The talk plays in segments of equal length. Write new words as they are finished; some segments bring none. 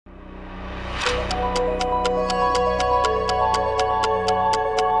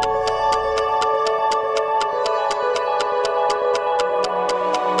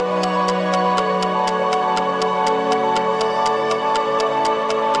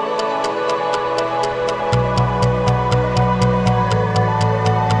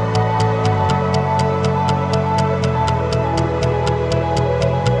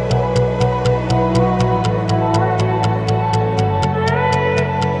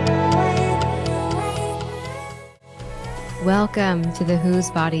Welcome to the Whose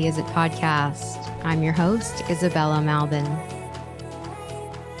Body Is It podcast. I'm your host, Isabella Malbin.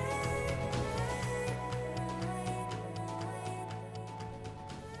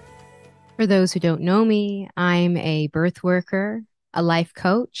 For those who don't know me, I'm a birth worker, a life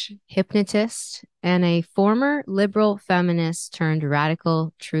coach, hypnotist, and a former liberal feminist turned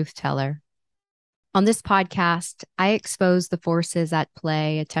radical truth teller. On this podcast, I expose the forces at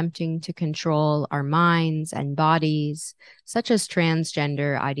play attempting to control our minds and bodies, such as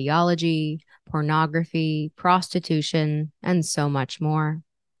transgender ideology, pornography, prostitution, and so much more.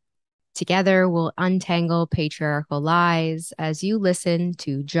 Together, we'll untangle patriarchal lies as you listen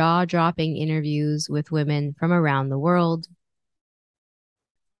to jaw-dropping interviews with women from around the world.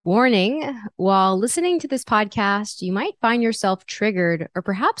 Warning, while listening to this podcast, you might find yourself triggered or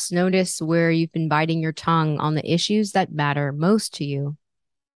perhaps notice where you've been biting your tongue on the issues that matter most to you.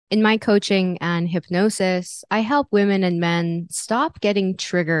 In my coaching and hypnosis, I help women and men stop getting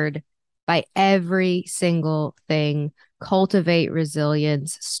triggered by every single thing, cultivate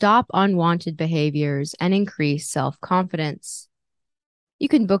resilience, stop unwanted behaviors, and increase self-confidence. You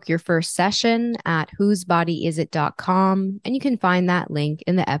can book your first session at whosebodyisit.com, and you can find that link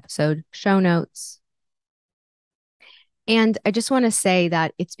in the episode show notes. And I just want to say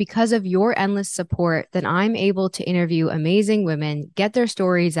that it's because of your endless support that I'm able to interview amazing women, get their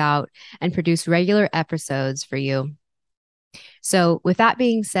stories out, and produce regular episodes for you. So with that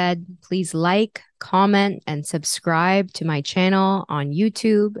being said, please like, comment, and subscribe to my channel on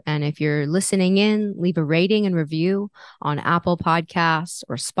YouTube. And if you're listening in, leave a rating and review on Apple Podcasts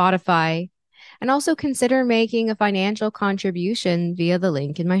or Spotify. And also consider making a financial contribution via the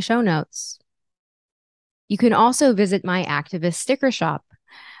link in my show notes. You can also visit my activist sticker shop.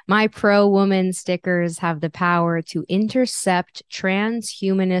 My pro-woman stickers have the power to intercept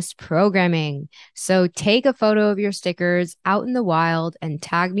transhumanist programming. So take a photo of your stickers out in the wild and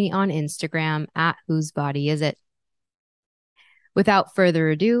tag me on Instagram at Whose Body Is It. Without further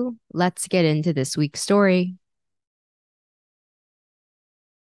ado, let's get into this week's story.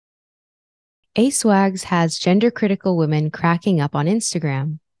 A-Swags has gender-critical women cracking up on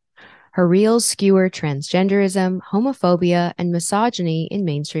Instagram. Her reels skewer transgenderism, homophobia, and misogyny in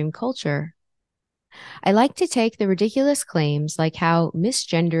mainstream culture. I like to take the ridiculous claims like how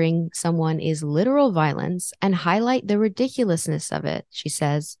misgendering someone is literal violence and highlight the ridiculousness of it, she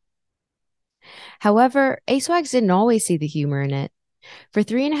says. However, A-Swags didn't always see the humor in it. For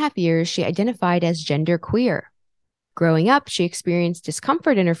 3.5 years, she identified as genderqueer. Growing up, she experienced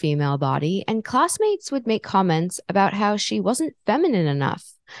discomfort in her female body, and classmates would make comments about how she wasn't feminine enough,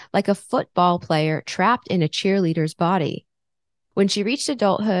 like a football player trapped in a cheerleader's body. When she reached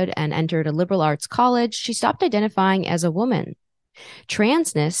adulthood and entered a liberal arts college, she stopped identifying as a woman.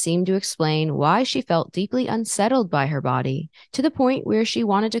 Transness seemed to explain why she felt deeply unsettled by her body, to the point where she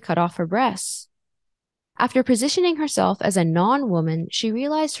wanted to cut off her breasts. After positioning herself as a non-woman, she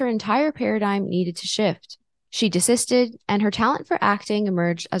realized her entire paradigm needed to shift. She desisted, and her talent for acting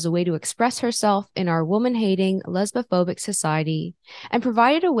emerged as a way to express herself in our woman-hating, lesbophobic society, and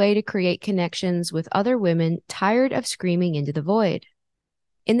provided a way to create connections with other women tired of screaming into the void.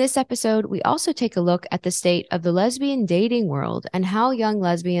 In this episode, we also take a look at the state of the lesbian dating world and how young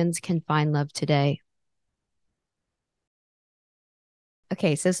lesbians can find love today.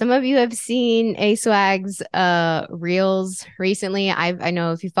 Okay, so some of you have seen A-Swag's reels recently. I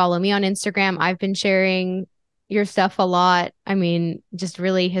know if you follow me on Instagram, I've been sharing your stuff a lot. I mean, just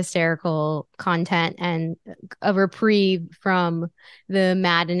really hysterical content and a reprieve from the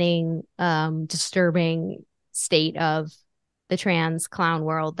maddening, disturbing state of the trans clown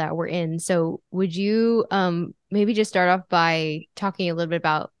world that we're in. So would you maybe just start off by talking a little bit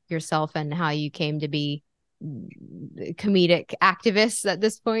about yourself and how you came to be comedic activists at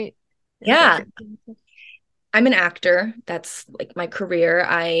this point? Yeah. I'm an actor. That's like my career.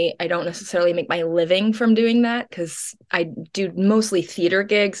 I don't necessarily make my living from doing that because I do mostly theater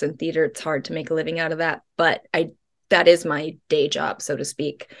gigs, and theater, it's hard to make a living out of that. But that is my day job, so to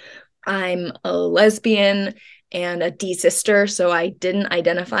speak. I'm a lesbian and a D-sister, so I didn't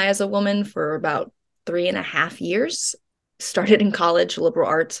identify as a woman for about 3.5 years. Started in college, liberal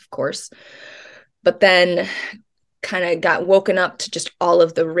arts, of course, but then kind of got woken up to just all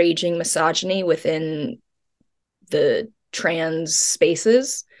of the raging misogyny within the trans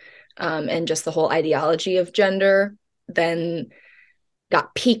spaces, and just the whole ideology of gender. Then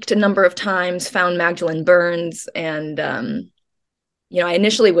got peaked a number of times, found Magdalene Burns, and I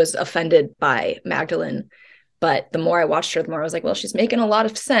initially was offended by Magdalene, but the more I watched her, the more I was like, well, she's making a lot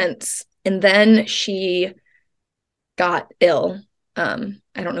of sense. And then she got ill I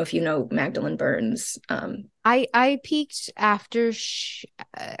don't know if you know Magdalene Burns. I peaked after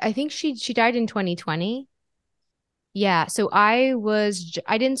I think she died in 2020. Yeah, so I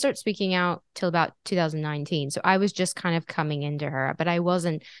didn't start speaking out till about 2019. So I was just kind of coming into her, but I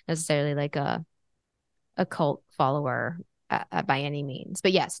wasn't necessarily like a cult follower by any means.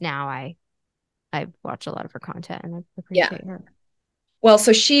 But yes, now I watch a lot of her content and I Yeah. appreciate her. Well,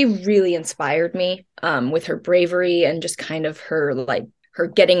 so she really inspired me with her bravery and just kind of her like her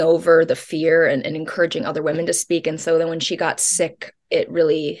getting over the fear and encouraging other women to speak. And so then when she got sick, it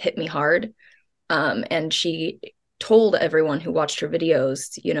really hit me hard. And she told everyone who watched her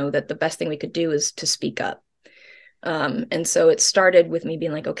videos, you know, that the best thing we could do is to speak up. And so it started with me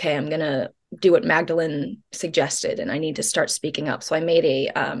being like, okay, I'm gonna do what Magdalene suggested, and I need to start speaking up. So I made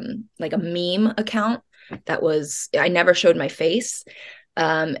a like a meme account that was I never showed my face,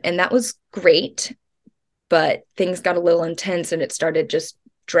 and that was great. But things got a little intense, and it started just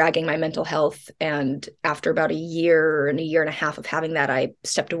dragging my mental health. And after about a year and a half of having that, I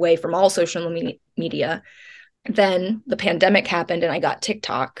stepped away from all social media. Then the pandemic happened, and I got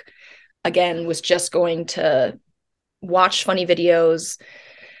TikTok again. Was just going to watch funny videos.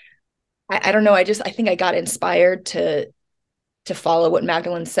 I don't know. I think I got inspired to follow what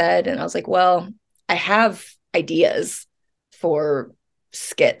Magdalene said. And I was like, well, I have ideas for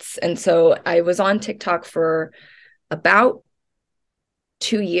skits. And so I was on TikTok for about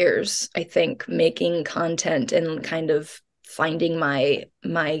 2 years, I think, making content and kind of finding my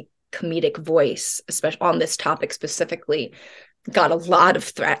comedic voice, especially on this topic specifically. Got a lot of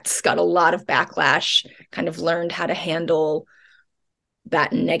threats, got a lot of backlash, kind of learned how to handle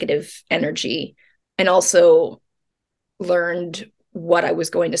that negative energy, and also learned what I was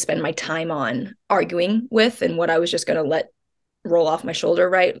going to spend my time on arguing with and what I was just going to let roll off my shoulder,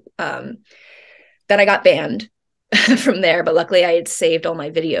 right? Then I got banned from there, but luckily I had saved all my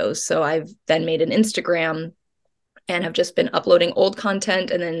videos. So I've then made an Instagram and have just been uploading old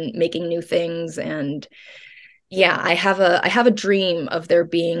content and then making new things. And yeah, I have a dream of there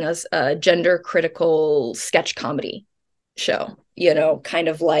being a gender critical sketch comedy show, you know, kind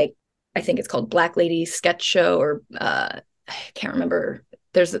of like I think it's called Black Lady Sketch Show, or I can't remember.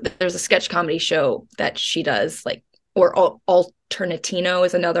 There's a sketch comedy show that she does, like, or Alternatino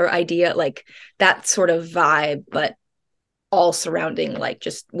is another idea, like that sort of vibe, but all surrounding like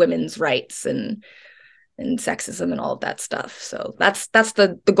just women's rights and sexism and all of that stuff. So that's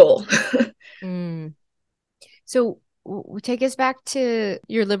the goal. Mm. So take us back to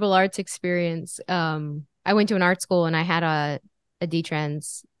your liberal arts experience. I went to an art school and I had a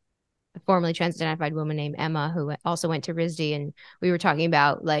detrans, formerly trans-identified woman named Emma who also went to RISD, and we were talking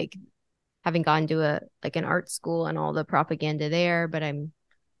about like having gone to an art school and all the propaganda there. But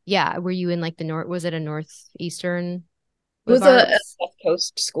yeah, were you in like the north? Was it a northeastern It liberal was a arts? West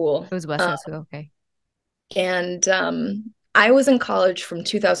Coast school. It was West Coast School. Okay. And I was in college from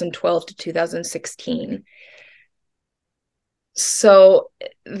 2012 to 2016. So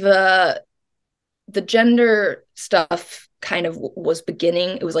the gender stuff kind of was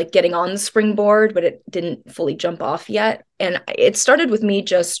beginning. It was like getting on the springboard, but it didn't fully jump off yet. And it started with me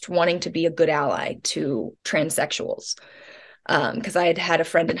just wanting to be a good ally to transsexuals. Because I had had a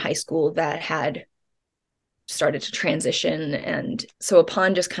friend in high school that had started to transition. And so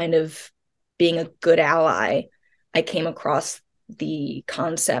upon just kind of being a good ally, I came across the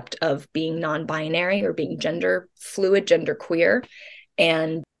concept of being non-binary or being gender fluid, gender queer.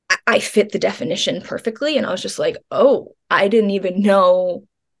 And I fit the definition perfectly. And I was just like, oh, I didn't even know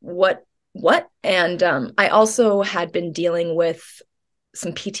what. And I also had been dealing with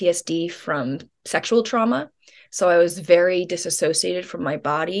some PTSD from sexual trauma. So I was very disassociated from my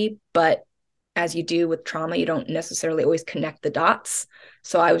body, but as you do with trauma, you don't necessarily always connect the dots.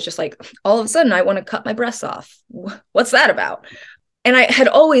 So I was just like, all of a sudden, I want to cut my breasts off. What's that about? And I had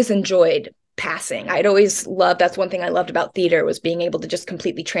always enjoyed passing. I'd always loved, that's one thing I loved about theater, was being able to just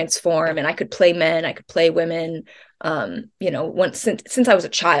completely transform. And I could play men, I could play women. You know, since I was a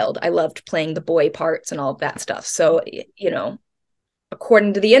child, I loved playing the boy parts and all of that stuff. So, you know,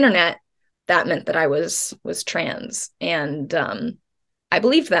 according to the internet, that meant that I was trans. And I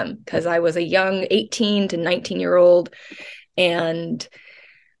believed them because I was a young 18 to 19-year-old, and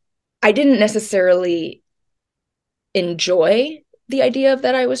I didn't necessarily enjoy the idea of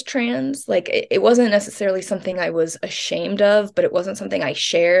that I was trans. Like it wasn't necessarily something I was ashamed of, but it wasn't something I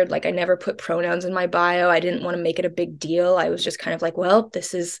shared. Like I never put pronouns in my bio. I didn't want to make it a big deal. I was just kind of like, well,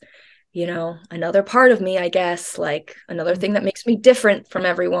 this is, you know, another part of me, I guess, like another thing that makes me different from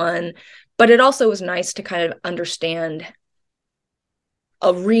everyone. But it also was nice to kind of understand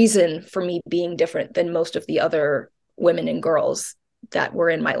a reason for me being different than most of the other women and girls that were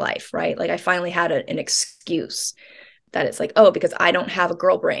in my life, right? Like I finally had an excuse that it's like, oh, because I don't have a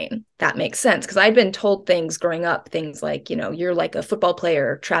girl brain. That makes sense. Because I'd been told things growing up, things like, you're like a football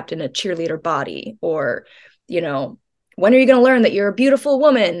player trapped in a cheerleader body, or, when are you going to learn that you're a beautiful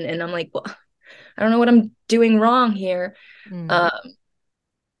woman? And I'm like, well, I don't know what I'm doing wrong here.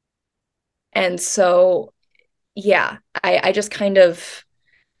 And so, yeah, I just kind of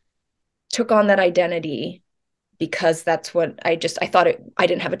took on that identity because that's what I thought I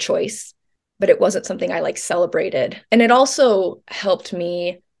didn't have a choice, but it wasn't something I like celebrated. And it also helped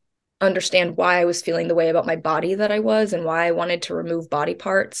me understand why I was feeling the way about my body that I was, and why I wanted to remove body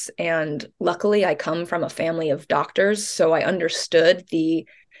parts. And luckily I come from a family of doctors, so I understood the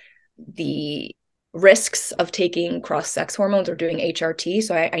risks of taking cross-sex hormones or doing HRT.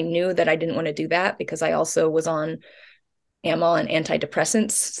 So I knew that I didn't want to do that, because I also am on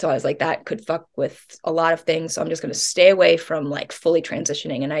antidepressants. So I was like, that could fuck with a lot of things. So I'm just going to stay away from like fully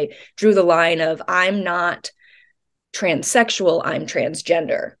transitioning. And I drew the line of, I'm not transsexual, I'm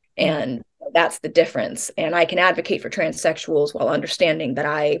transgender. And that's the difference. And I can advocate for transsexuals while understanding that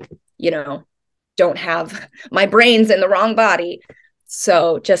I, don't have my brains in the wrong body.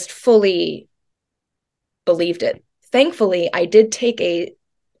 So just fully believed it. Thankfully, I did take a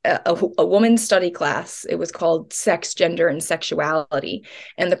woman's study class. It was called Sex, Gender, and Sexuality.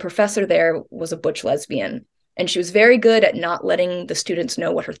 And the professor there was a butch lesbian. And she was very good at not letting the students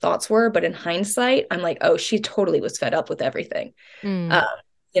know what her thoughts were. But in hindsight, I'm like, oh, she totally was fed up with everything.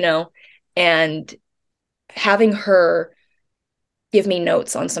 And having her give me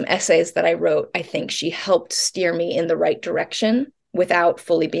notes on some essays that I wrote, I think she helped steer me in the right direction without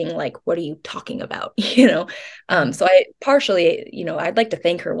fully being like, what are you talking about? So I partially, I'd like to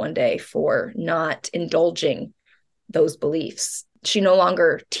thank her one day for not indulging those beliefs. She no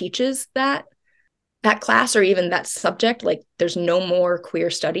longer teaches that class or even that subject. Like there's no more queer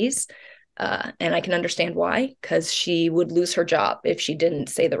studies. And I can understand why, because she would lose her job if she didn't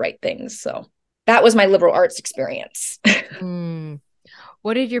say the right things. So that was my liberal arts experience.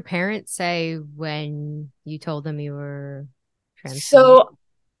 What did your parents say when you told them you were trans? So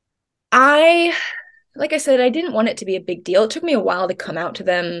like I said, I didn't want it to be a big deal. It took me a while to come out to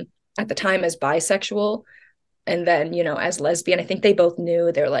them at the time as bisexual. And then, as lesbian. I think they both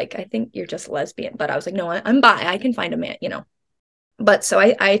knew. They're like, I think you're just lesbian. But I was like, no, I'm bi. I can find a man, But so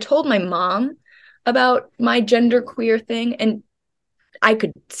I told my mom about my gender queer thing. And I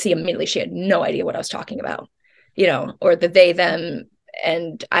could see immediately she had no idea what I was talking about, or the they, them.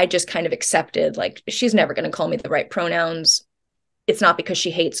 And I just kind of accepted, like, she's never going to call me the right pronouns. It's not because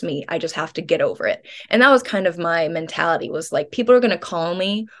she hates me. I just have to get over it. And that was kind of my mentality, was like, people are going to call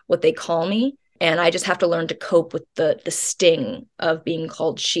me what they call me. And I just have to learn to cope with the sting of being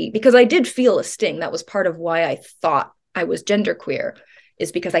called she, because I did feel a sting. That was part of why I thought I was genderqueer,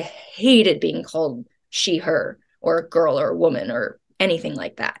 is because I hated being called she, her, or a girl or a woman or anything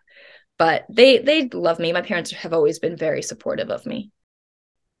like that. But they love me. My parents have always been very supportive of me.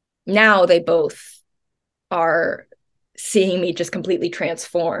 Now they both are seeing me just completely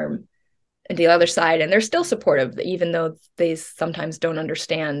transform the other side, and they're still supportive, even though they sometimes don't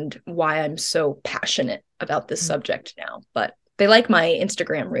understand why I'm so passionate about this subject now. But they like my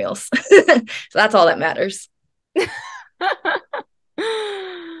Instagram reels. So that's all that matters.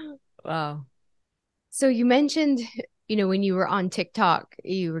 Wow. So you mentioned, when you were on TikTok,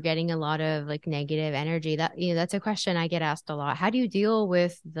 you were getting a lot of like negative energy. That, that's a question I get asked a lot. How do you deal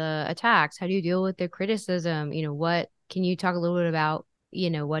with the attacks? How do you deal with the criticism? What can you talk a little bit about,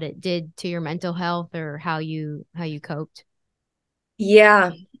 what it did to your mental health, or how you coped?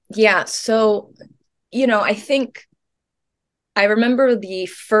 Yeah. So, I think I remember the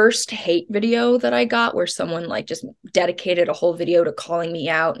first hate video that I got, where someone like just dedicated a whole video to calling me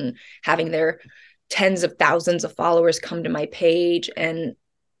out and having their tens of thousands of followers come to my page. And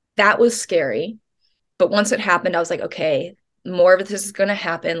that was scary. But once it happened, I was like, okay, more of this is going to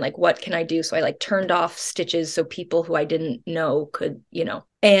happen. Like, what can I do? So I like turned off stitches so people who I didn't know could,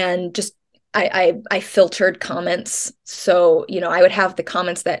 and just I filtered comments. So, I would have the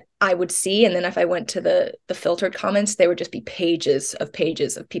comments that I would see. And then if I went to the filtered comments, they would just be pages of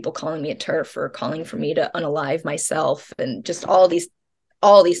people calling me a TERF, or calling for me to unalive myself, and just all these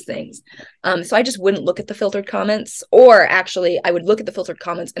things. So I just wouldn't look at the filtered comments, or actually I would look at the filtered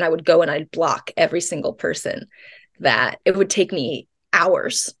comments and I would go and I'd block every single person. That it would take me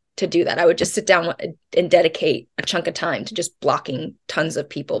hours to do that. I would just sit down and dedicate a chunk of time to just blocking tons of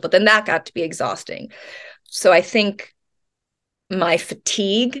people. But then that got to be exhausting. So I think my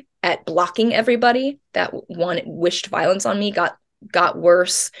fatigue at blocking everybody that wished violence on me got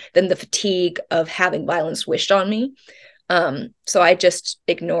worse than the fatigue of having violence wished on me. So I just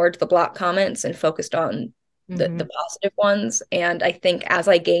ignored the block comments and focused on Mm-hmm. the positive ones. And I think as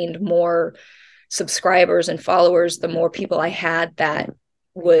I gained more subscribers and followers, the more people I had that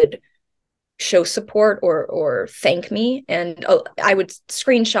would show support or thank me. And I would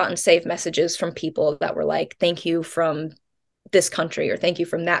screenshot and save messages from people that were like, thank you from this country, or thank you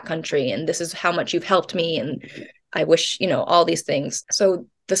from that country, and this is how much you've helped me, and I wish, all these things. So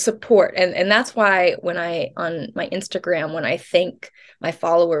the support, and that's why when I on my Instagram, when I thank my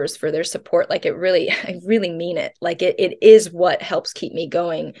followers for their support, like I really mean it. Like it is what helps keep me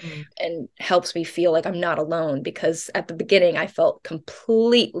going and helps me feel like I'm not alone, because at the beginning I felt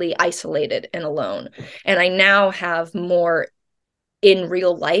completely isolated and alone, and I now have more in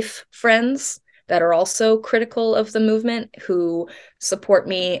real life friends that are also critical of the movement, who support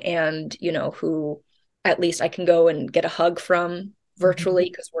me, and who at least I can go and get a hug from virtually,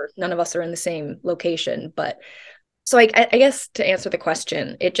 because none of us are in the same location. But so I guess to answer the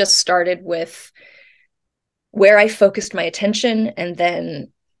question, it just started with where I focused my attention, and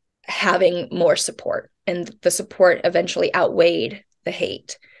then having more support, and the support eventually outweighed the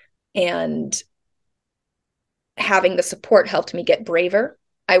hate, and having the support helped me get braver.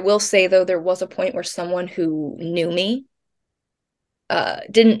 I will say, though, there was a point where someone who knew me,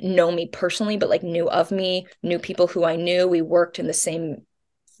 didn't know me personally, but like knew of me, knew people who I knew. We worked in the same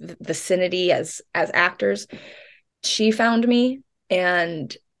vicinity as actors. She found me,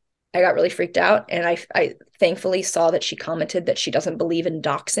 and I got really freaked out. And I thankfully saw that she commented that she doesn't believe in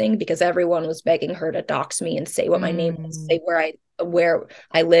doxing, because everyone was begging her to dox me and say what my name was, say where I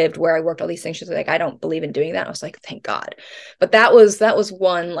lived, where I worked, all these things. She's like, I don't believe in doing that. I was like, thank God. But that was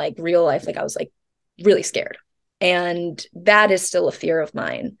one like real life, like I was like really scared. And that is still a fear of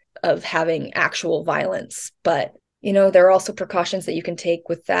mine, of having actual violence. But there are also precautions that you can take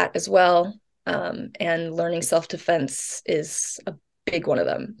with that as well. And learning self-defense is a big one of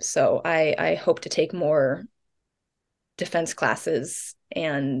them. So I hope to take more defense classes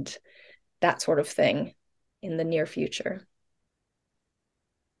and that sort of thing in the near future.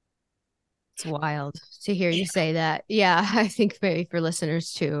 It's wild to hear you say that. Yeah, I think maybe for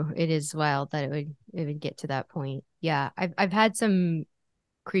listeners too, it is wild that it would get to that point. Yeah, I've had some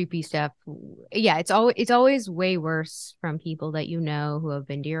creepy stuff. Yeah, it's always way worse from people that who have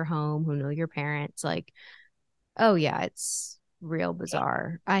been to your home, who know your parents. Like, oh yeah, it's real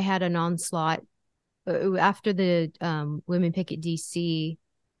bizarre. I had an onslaught after the Women Picket DC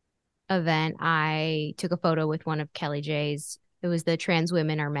event. I took a photo with one of Kelly J's. It was the trans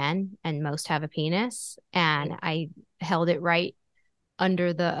women are men and most have a penis, and I held it right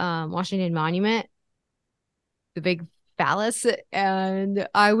under the Washington Monument, the big phallus, and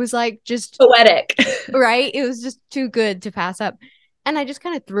I was like, just Poetic. right. It was just too good to pass up. And I just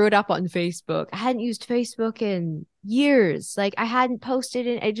kind of threw it up on Facebook. I hadn't used Facebook in years. Like I hadn't posted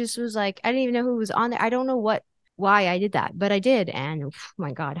it. It just was like, I didn't even know who was on there. I don't know why I did that, but I did. And oh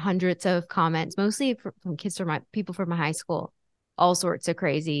my God, hundreds of comments, mostly from kids from people from my high school, all sorts of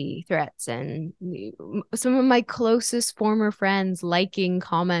crazy threats. And some of my closest former friends liking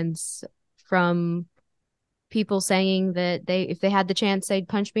comments from people saying that if they had the chance, they'd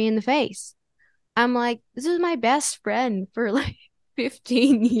punch me in the face. I'm like, this is my best friend for like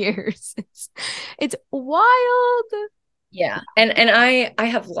 15 years. It's wild. Yeah. And I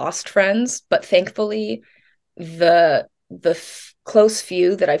have lost friends, but thankfully the close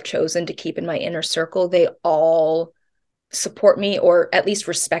few that I've chosen to keep in my inner circle, they all support me, or at least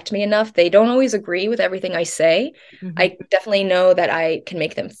respect me enough. They don't always agree with everything I say. I definitely know that I can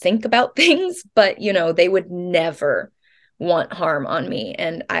make them think about things, but they would never want harm on me.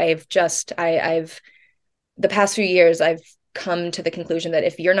 And I've the past few years, I've come to the conclusion that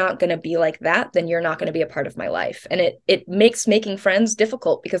if you're not going to be like that, then you're not going to be a part of my life. And it makes making friends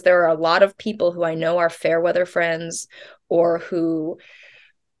difficult, because there are a lot of people who I know are fair weather friends, or who,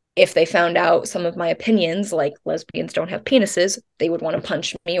 if they found out some of my opinions, like lesbians don't have penises, they would want to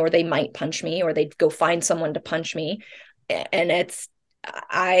punch me, or they might punch me, or they'd go find someone to punch me. And it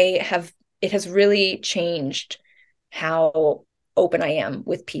has really changed how open I am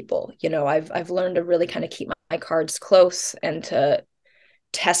with people. I've learned to really kind of keep my cards close, and to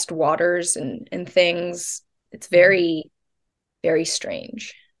test waters and things. It's very, very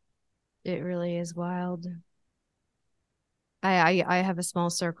strange. It really is wild. I have a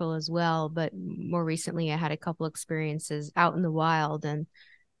small circle as well, but more recently I had a couple experiences out in the wild and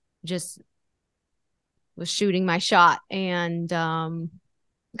just was shooting my shot, and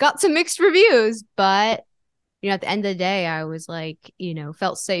got some mixed reviews, but at the end of the day, I was like,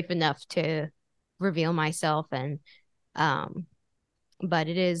 felt safe enough to reveal myself, and but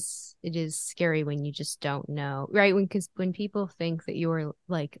it is scary when you just don't know, right? Because when people think that you're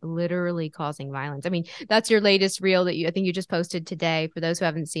like literally causing violence. I mean, that's your latest reel that I think you just posted today. For those who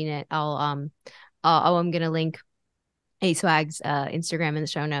haven't seen it, I'm gonna link ASWAG's Instagram in the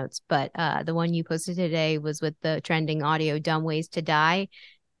show notes. But the one you posted today was with the trending audio "Dumb Ways to Die."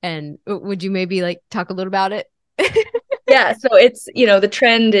 And would you maybe like talk a little about it? Yeah, so it's, the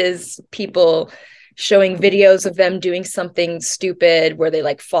trend is people showing videos of them doing something stupid where they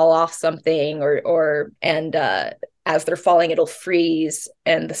like fall off something or as they're falling it'll freeze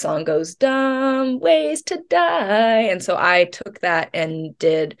and the song goes dumb ways to die. And so I took that and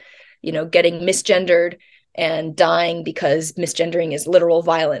did, getting misgendered and dying because misgendering is literal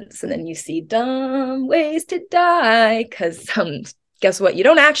violence. And then you see dumb ways to die because guess what? You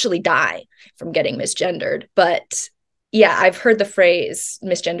don't actually die from getting misgendered, but yeah, I've heard the phrase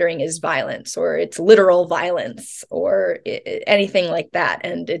misgendering is violence or it's literal violence or anything like that.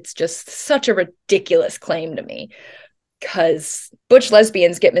 And it's just such a ridiculous claim to me because butch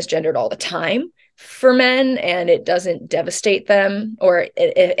lesbians get misgendered all the time for men and it doesn't devastate them and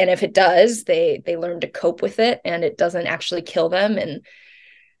if it does, they learn to cope with it and it doesn't actually kill them. And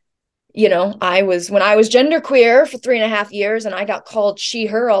when I was genderqueer for 3.5 years and I got called she,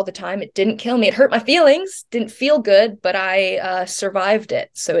 her all the time, it didn't kill me. It hurt my feelings, didn't feel good, but I survived it.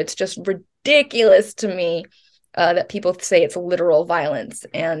 So it's just ridiculous to me that people say it's literal violence.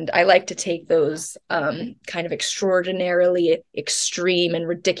 And I like to take those kind of extraordinarily extreme and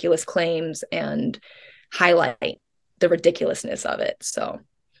ridiculous claims and highlight the ridiculousness of it. So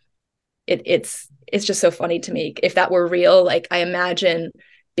it's just so funny to me. If that were real, like I imagine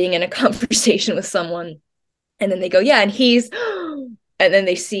being in a conversation with someone and then they go, yeah, and he's, and then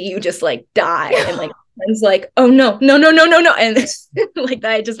they see you just like die and like, it's like, oh no, no, no, no, no, no. And like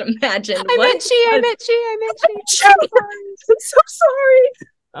that, I just imagine. I meant she. I'm so sorry.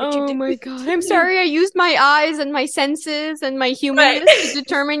 Oh my God. I'm sorry. I used my eyes and my senses and my humanness to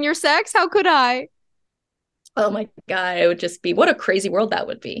determine your sex. How could I? Oh my God. It would just be, what a crazy world that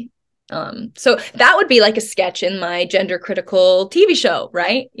would be. So that would be like a sketch in my gender critical TV show,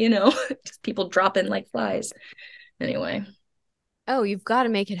 right? Just people dropping like flies. Anyway. Oh, you've got to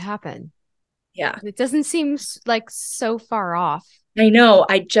make it happen. Yeah. It doesn't seem like so far off. I know.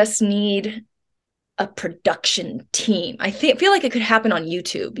 I just need a production team. Feel like it could happen on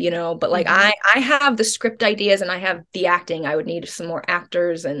YouTube, but like I have the script ideas and I have the acting. I would need some more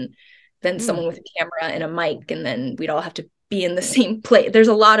actors and then someone with a camera and a mic, and then we'd all have to be in the same place. There's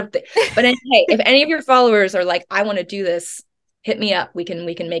a lot of things. But hey, if any of your followers are like, I want to do this, hit me up. We can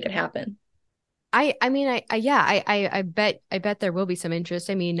make it happen. I bet there will be some interest.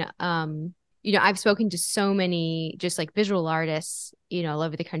 I mean, I've spoken to so many just like visual artists, all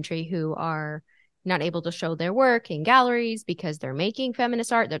over the country who are not able to show their work in galleries because they're making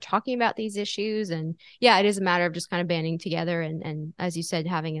feminist art. They're talking about these issues. And yeah, it is a matter of just kind of banding together and as you said,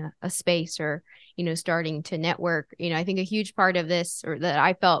 having a space or, starting to network. I think a huge part of this, or that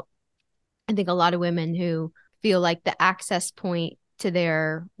I think a lot of women who feel like the access point to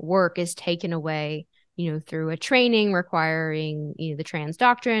their work is taken away, through a training requiring, the trans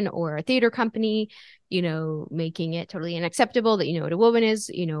doctrine or a theater company, making it totally unacceptable that what a woman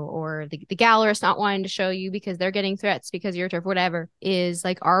is, or the gallerist not wanting to show you because they're getting threats because you're TERF, whatever, is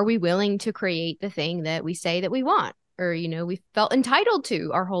like, are we willing to create the thing that we say that we want? Or, we felt entitled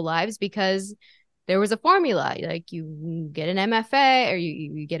to our whole lives because there was a formula, like you get an MFA or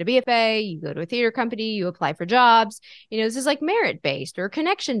you get a BFA, you go to a theater company, you apply for jobs, this is like merit based or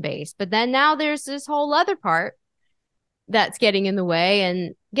connection based. But then now there's this whole other part that's getting in the way.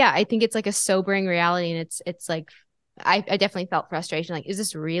 And yeah, I think it's like a sobering reality. And it's like, I definitely felt frustration. Like, is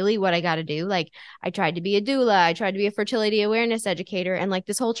this really what I got to do? Like, I tried to be a doula. I tried to be a fertility awareness educator. And like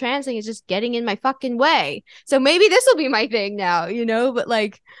this whole trans thing is just getting in my fucking way. So maybe this will be my thing now, but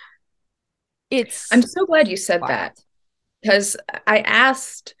like, I'm so glad you said that, because I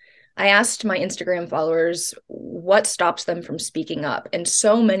asked my Instagram followers what stops them from speaking up. And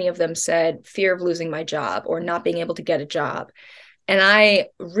so many of them said fear of losing my job or not being able to get a job. And I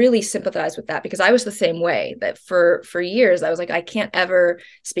really sympathize with that because I was the same way, that for years I was like, I can't ever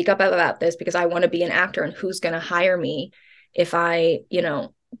speak up about this because I want to be an actor and who's going to hire me if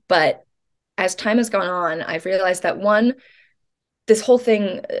but as time has gone on, I've realized that this whole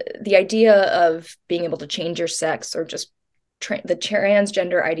thing, the idea of being able to change your sex or just the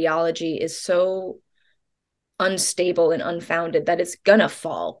transgender ideology is so unstable and unfounded that it's gonna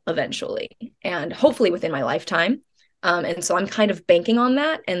fall eventually, and hopefully within my lifetime. And so I'm kind of banking on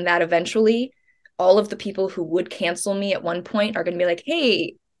that, and that eventually all of the people who would cancel me at one point are going to be like,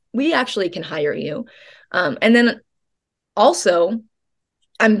 hey, we actually can hire you. And then also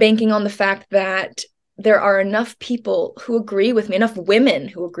I'm banking on the fact that there are enough people who agree with me, enough women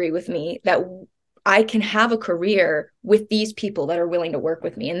who agree with me, that I can have a career with these people that are willing to work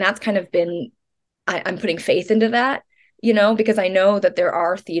with me. And that's kind of been, I'm putting faith into that, you know, because I know that there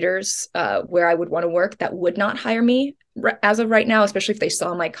are theaters where I would want to work that would not hire me as of right now, especially if they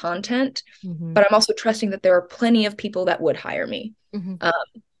saw my content. Mm-hmm. But I'm also trusting that there are plenty of people that would hire me. Mm-hmm.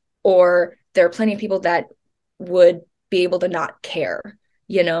 Or there are plenty of people that would be able to not care,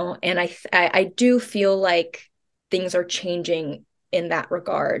 you know. And I do feel like things are changing in that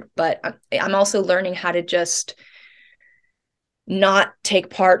regard, but I'm also learning how to just not take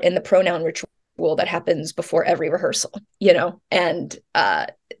part in the pronoun ritual that happens before every rehearsal, you know, and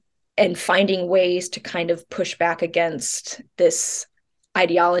finding ways to kind of push back against this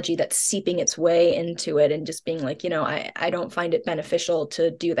ideology that's seeping its way into it, and just being like, you know, I don't find it beneficial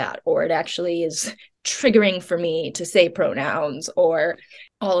to do that, or it actually is triggering for me to say pronouns, or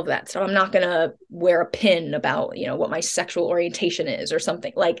all of that. So I'm not going to wear a pin about, you know, what my sexual orientation is or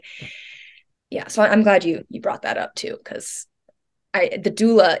something like, yeah. So I'm glad you brought that up too, because the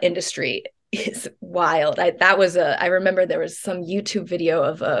doula industry is wild. I remember there was some YouTube video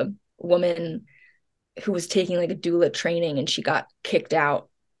of a woman who was taking like a doula training, and she got kicked out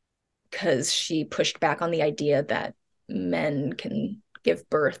because she pushed back on the idea that men can give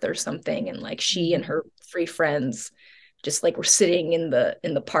birth or something. And like she and her three friends just like were sitting in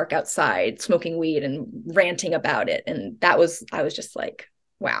the park outside smoking weed and ranting about it. And I was just like,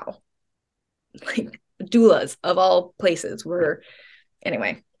 wow, like doulas of all places were,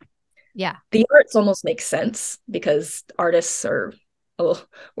 anyway. Yeah. The arts almost make sense because artists are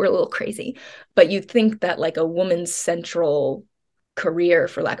we're a little crazy, but you'd think that like a woman's central career,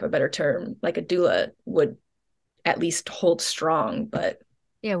 for lack of a better term, like a doula, would at least hold strong. But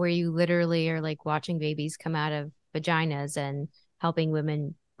Yeah, where you literally are like watching babies come out of vaginas and helping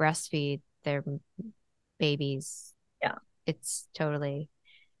women breastfeed their babies. yeah, It's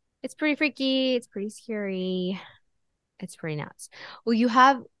pretty freaky. It's pretty scary. It's pretty nuts. Well, you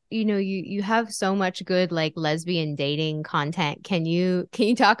have so much good like lesbian dating content. Can you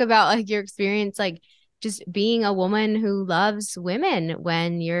talk about like your experience, like just being a woman who loves women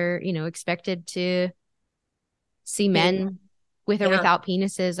when you're, expected to see men with or yeah, without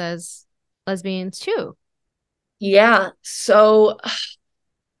penises as lesbians too? yeah. So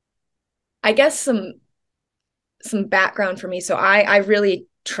I guess some background for me. So I really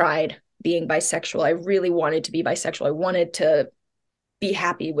tried being bisexual. I really wanted to be bisexual. I wanted to be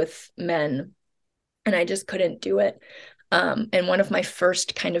happy with men, and I just couldn't do it. And one of my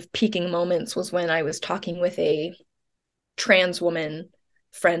first kind of peaking moments was when I was talking with a trans woman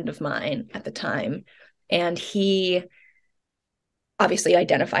friend of mine at the time, and he obviously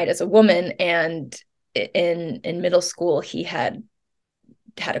identified as a woman. And in middle school, he had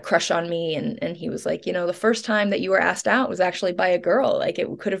a crush on me, and he was like, you know, the first time that you were asked out was actually by a girl. Like it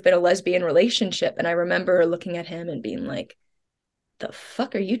could have been a lesbian relationship. And I remember looking at him and being like, the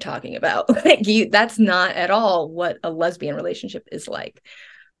fuck are you talking about? Like that's not at all what a lesbian relationship is like.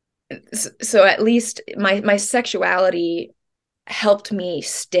 So at least my sexuality helped me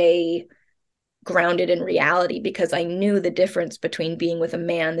stay grounded in reality, because I knew the difference between being with a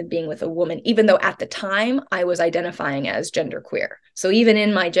man and being with a woman, even though at the time I was identifying as genderqueer. So even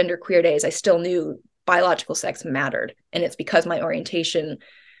in my genderqueer days, I still knew biological sex mattered. And it's because my orientation,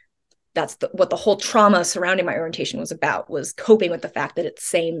 that's what the whole trauma surrounding my orientation was about, was coping with the fact that it's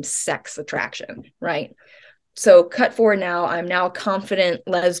same sex attraction, right? So cut forward now, I'm now a confident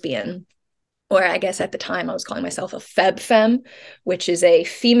lesbian, or I guess at the time I was calling myself a fem, which is a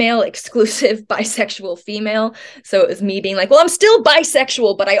female exclusive bisexual female. So it was me being like, well, I'm still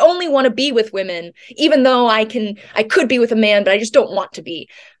bisexual, but I only want to be with women, even though I could be with a man, but I just don't want to be.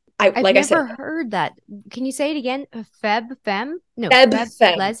 I've Like I said, never heard that. Can you say it again? Fem? No, fem. It's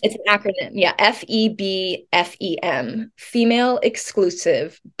an acronym. Yeah, FEBFEM, female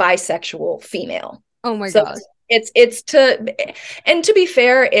exclusive bisexual female. Oh my So God. it's to, and to be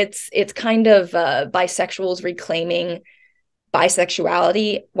fair, it's kind of bisexuals reclaiming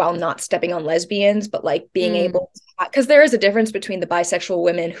bisexuality while not stepping on lesbians, but like being able to, because there is a difference between the bisexual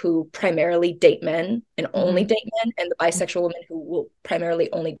women who primarily date men and only date men, and the bisexual women who will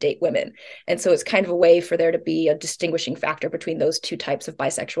primarily only date women. And so it's kind of a way for there to be a distinguishing factor between those two types of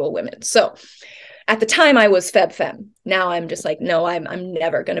bisexual women. So at the time I was fem. Now I'm just like, no, I'm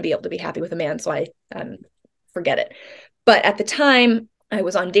never going to be able to be happy with a man, so I forget it. But at the time I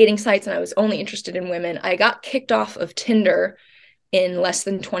was on dating sites and I was only interested in women. I got kicked off of Tinder in less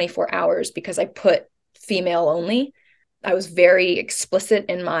than 24 hours because I put female only. I was very explicit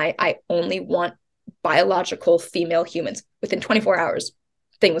in I only want biological female humans. Within 24 hours,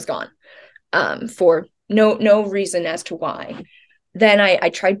 thing was gone, for no reason as to why. Then I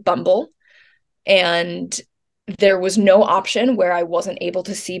tried Bumble, and there was no option where I wasn't able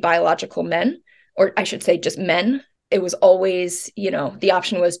to see biological men, or I should say just men. It was always, the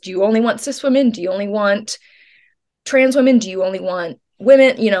option was, do you only want cis women? Do you only want trans women? Do you only want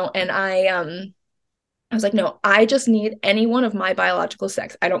women? And I was like, no, I just need anyone of my biological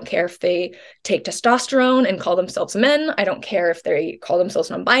sex. I don't care if they take testosterone and call themselves men. I don't care if they call themselves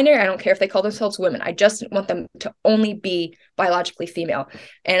non-binary. I don't care if they call themselves women. I just want them to only be biologically female.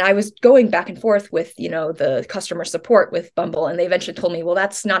 And I was going back and forth with, the customer support with Bumble, and they eventually told me, well,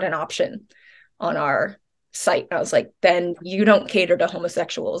 that's not an option on our site. And I was like, then you don't cater to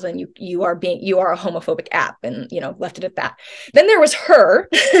homosexuals, and you are a homophobic app, and left it at that. Then there was Her.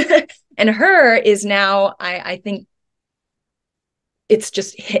 And Her is now, I think it's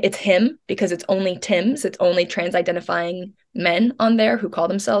him, because it's only Tims, it's only trans identifying men on there who call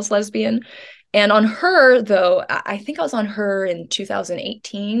themselves lesbian. And on Her, though, I think I was on Her in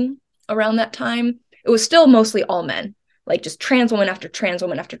 2018, around that time. It was still mostly all men, like just trans woman after trans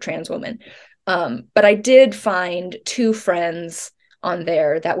woman after trans woman. But I did find two friends on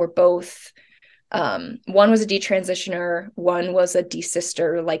there that were both, one was a detransitioner, one was a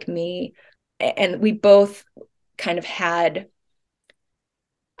desister like me. And we both kind of had,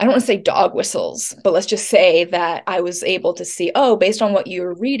 I don't want to say dog whistles, but let's just say that I was able to see, oh, based on what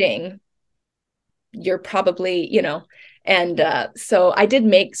you're reading, you're probably, and so I did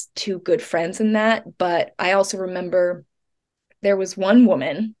make two good friends in that. But I also remember there was one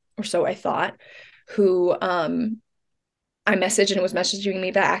woman, or so I thought, who I messaged and was messaging me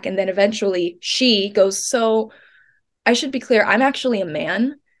back. And then eventually she goes, so I should be clear, I'm actually a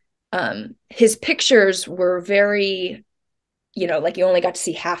man. His pictures were very, like you only got to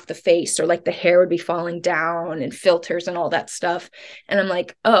see half the face, or like the hair would be falling down and filters and all that stuff. And I'm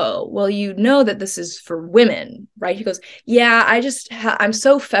like, oh, well, that this is for women, right? He goes, yeah, I'm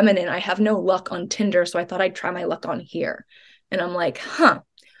so feminine. I have no luck on Tinder. So I thought I'd try my luck on here. And I'm like,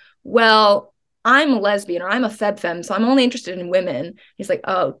 well, I'm a lesbian, or I'm a femme, so I'm only interested in women. He's like,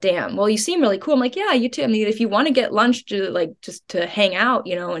 oh, damn. Well, you seem really cool. I'm like, yeah, you too. I mean, if you want to get lunch to like just to hang out,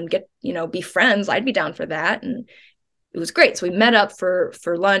 and get, be friends, I'd be down for that. And it was great. So we met up for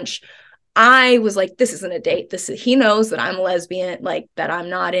lunch. I was like, this isn't a date. He knows that I'm a lesbian, like that I'm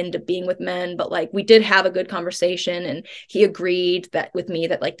not into being with men, but like we did have a good conversation, and he agreed that with me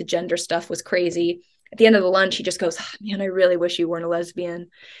that like the gender stuff was crazy. At the end of the lunch, he just goes, oh, man, I really wish you weren't a lesbian.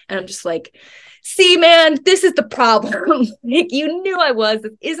 And I'm just like, see, man, this is the problem. Like, you knew I was.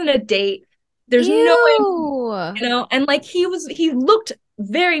 This isn't a date. There's no way, and like he looked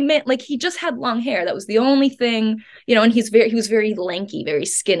very like he just had long hair. That was the only thing, and he was very lanky, very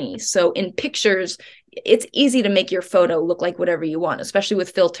skinny. So in pictures, it's easy to make your photo look like whatever you want, especially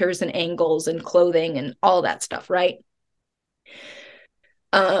with filters and angles and clothing and all that stuff, right?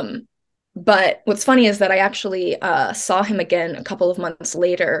 But what's funny is that I actually saw him again a couple of months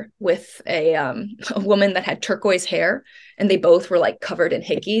later with a woman that had turquoise hair, and they both were like covered in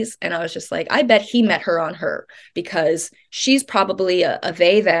hickeys. And I was just like, I bet he met her on Her, because she's probably a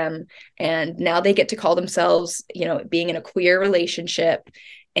they, them. And now they get to call themselves, being in a queer relationship.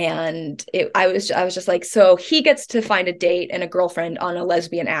 And I was just like, so he gets to find a date and a girlfriend on a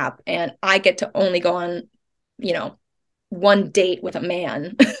lesbian app, and I get to only go on, one date with a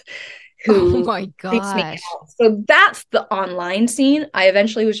man. Who oh my gosh. So that's the online scene. I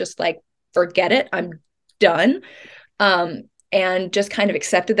eventually was just like, forget it, I'm done. And just kind of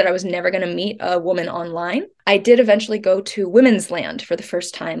accepted that I was never going to meet a woman online. I did eventually go to Women's Land for the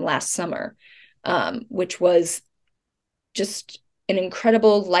first time last summer, which was just an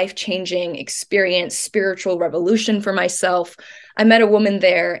incredible, life-changing experience, spiritual revolution for myself. I met a woman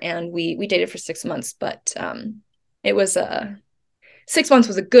there, and we dated for 6 months, but it was 6 months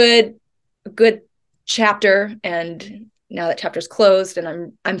was a good chapter, and now that chapter's closed,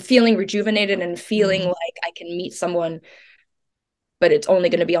 and I'm feeling rejuvenated and feeling like I can meet someone, but it's only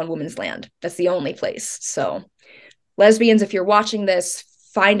going to be on Women's Land. That's the only place. So lesbians, if you're watching this,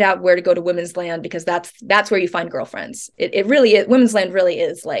 find out where to go to Women's Land, because that's where you find girlfriends. It really is. Women's Land really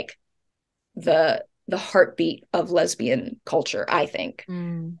is like the heartbeat of lesbian culture, I think.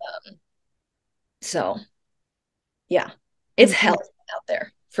 So yeah, it's hell out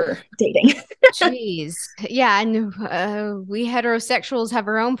there for dating. Jeez. Yeah, and we heterosexuals have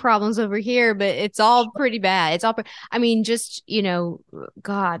our own problems over here, but it's all pretty bad. It's all I mean, just,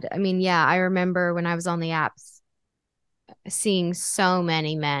 God, I mean, yeah, I remember when I was on the apps seeing so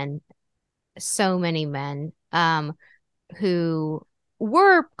many men who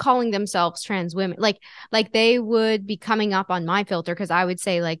were calling themselves trans women. Like they would be coming up on my filter because I would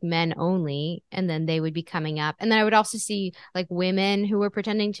say like men only, and then they would be coming up. And then I would also see like women who were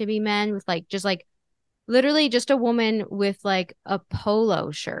pretending to be men with like just like literally just a woman with like a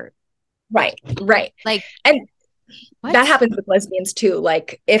polo shirt. Right, right. Like And what? that happens with lesbians too.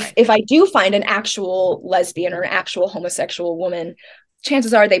 Like Right. if I do find an actual lesbian or an actual homosexual woman,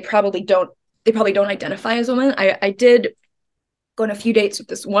 chances are they probably don't identify as a woman. I did go on a few dates with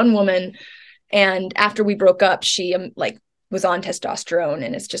this one woman, and after we broke up, she like was on testosterone,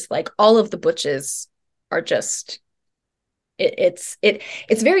 and it's just like all of the butches are just it's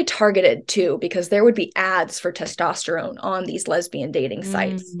very targeted too, because there would be ads for testosterone on these lesbian dating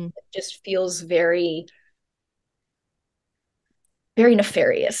sites. Mm. It just feels very, very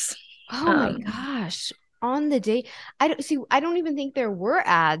nefarious. Oh my Um, gosh. On the date, I don't see, I don't even think there were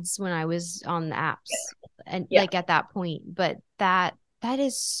ads when I was on the apps and yeah, like at that point, but that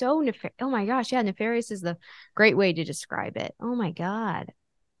is so nefarious. Oh my gosh. Yeah. Nefarious is the great way to describe it. Oh my God.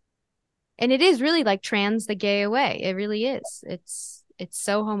 And it is really like trans the gay away. It really is. It's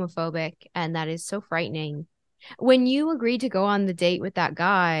so homophobic, and that is so frightening. When you agreed to go on the date with that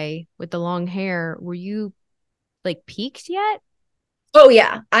guy with the long hair, were you like peaked yet? oh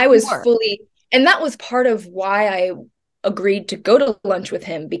yeah, I You was were. fully, and that was part of why I agreed to go to lunch with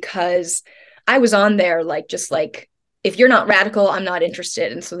him, because I was on there like just like, if you're not radical, I'm not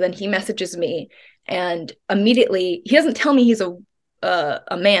interested. And so then he messages me, and immediately he doesn't tell me he's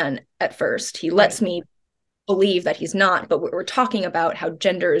a man at first. He Right. lets me believe that he's not, but we're talking about how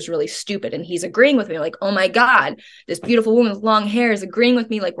gender is really stupid, and he's agreeing with me like, oh my god, this beautiful woman with long hair is agreeing with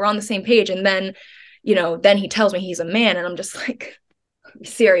me, like we're on the same page. And then, then he tells me he's a man, and I'm just like,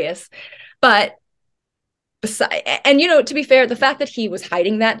 serious. But beside, and to be fair, the fact that he was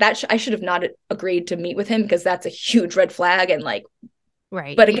hiding I should have not agreed to meet with him, because that's a huge red flag. And like,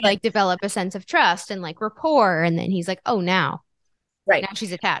 Right. but You again, like develop a sense of trust and like rapport. And then he's like, oh, now right.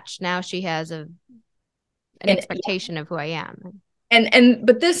 she's attached. Now she has an And expectation of who I am.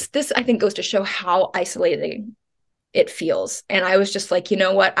 but this I think goes to show how isolating it feels. And I was just like, you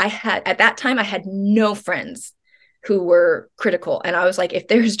know what? At that time, I had no friends who were critical. And I was like, if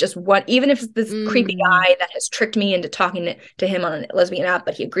there's just one, even if it's this creepy Mm. guy that has tricked me into talking to him on a lesbian app,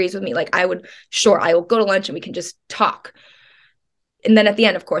 but he agrees with me, like I will go to lunch and we can just talk. And then at the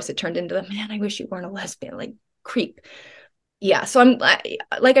end, of course, it turned into the, man, I wish you weren't a lesbian, like creep. Yeah. So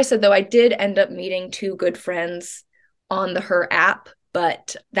like I said, though, I did end up meeting two good friends on the Her app,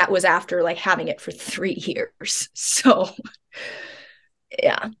 but that was after like having it for 3 years. So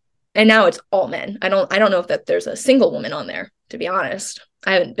yeah. And now it's all men. I don't know if that there's a single woman on there, to be honest.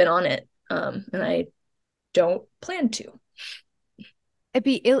 I haven't been on it. And I don't plan to. It'd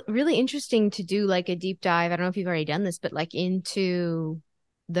be really interesting to do like a deep dive. I don't know if you've already done this, but like into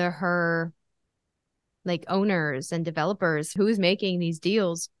the Her like owners and developers who's making these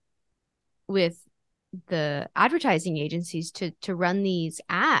deals with the advertising agencies to run these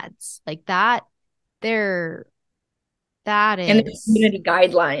ads like that. They're that And the is community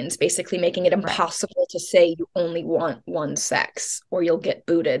guidelines basically making it right. impossible to say you only want one sex, or you'll get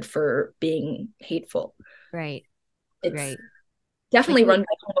booted for being hateful. Right. It's Right. Like definitely run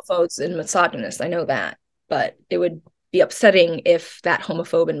by homophobes and misogynists. I know that, but it would be upsetting if that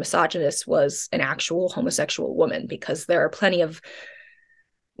homophobe and misogynist was an actual homosexual woman, because there are plenty of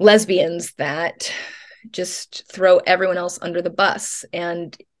lesbians that just throw everyone else under the bus.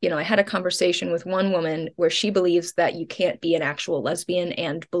 And, I had a conversation with one woman where she believes that you can't be an actual lesbian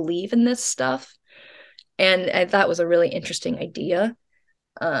and believe in this stuff. And I thought was a really interesting idea.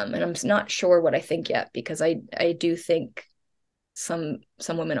 And I'm not sure what I think yet, because I do think some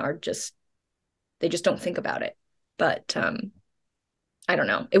women are just, they just don't think about it. But I don't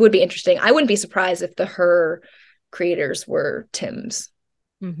know. It would be interesting. I wouldn't be surprised if the Her creators were Tim's.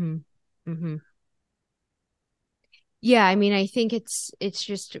 mm-hmm. Mm-hmm. Yeah, I mean, I think it's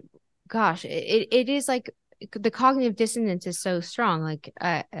just gosh, it is like the cognitive dissonance is so strong. Like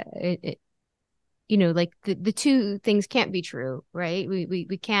like the two things can't be true, right?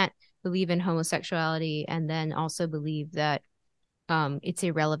 We can't believe in homosexuality and then also believe that it's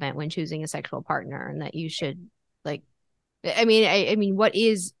irrelevant when choosing a sexual partner and that you should like I mean what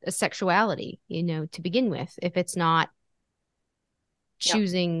is a sexuality, to begin with, if it's not Yeah.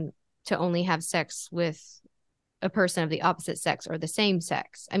 choosing to only have sex with a person of the opposite sex or the same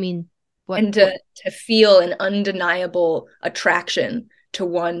sex. I mean, And what to feel an undeniable attraction to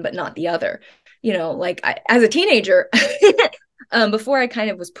one but not the other. Like as a teenager, before I kind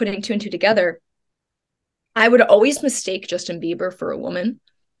of was putting two and two together, I would always mistake Justin Bieber for a woman.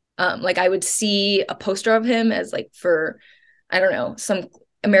 Like I would see a poster of him as like for I don't know, some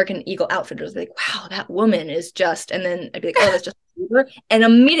American Eagle outfitters, like, wow, that woman is just, and then I'd be like, oh, that's just and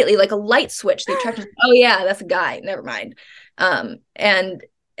immediately like a light switch, the attraction, oh yeah, that's a guy, never mind. And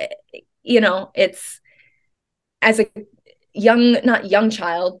it's as a young, not young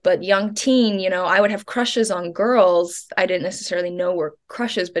child, but young teen, I would have crushes on girls I didn't necessarily know were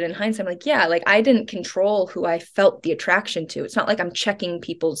crushes, but in hindsight, I'm like, yeah, like I didn't control who I felt the attraction to. It's not like I'm checking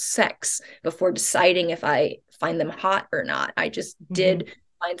people's sex before deciding if I find them hot or not. I just did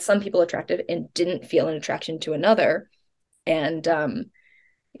find some people attractive and didn't feel an attraction to another. And I'm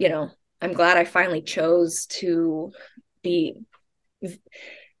glad I finally chose be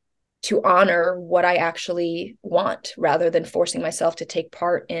to honor what I actually want rather than forcing myself to take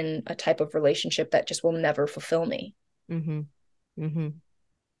part in a type of relationship that just will never fulfill me. Mm-hmm. Mm-hmm.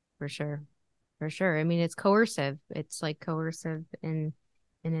 For sure. For sure. I mean, it's coercive. It's like coercive in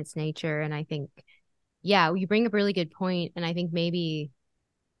its nature. And I think, yeah, you bring up a really good point. And I think maybe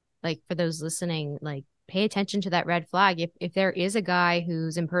like for those listening, like pay attention to that red flag. If there is a guy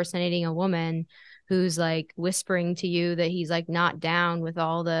who's impersonating a woman, who's like whispering to you that he's like not down with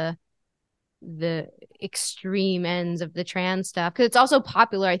all the extreme ends of the trans stuff, because it's also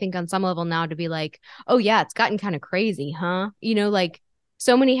popular, I think, on some level now to be like, oh yeah, it's gotten kind of crazy, huh? Like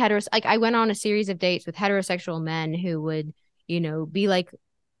so many like I went on a series of dates with heterosexual men who would be like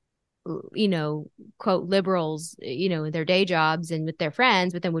quote liberals in their day jobs and with their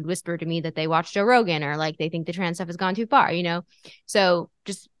friends, but then would whisper to me that they watch Joe Rogan or like they think the trans stuff has gone too far. So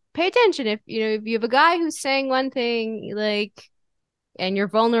just pay attention if you have a guy who's saying one thing, like, and you're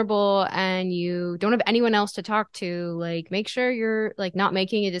vulnerable and you don't have anyone else to talk to, like make sure you're like not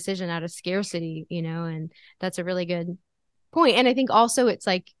making a decision out of scarcity, and that's a really good point. And I think also it's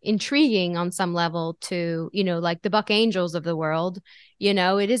like intriguing on some level to, like the Buck Angels of the world,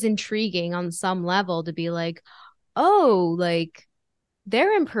 it is intriguing on some level to be like, oh, like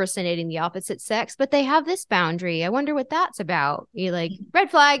they're impersonating the opposite sex, but they have this boundary. I wonder what that's about. You like red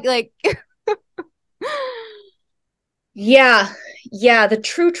flag, like Yeah. Yeah. The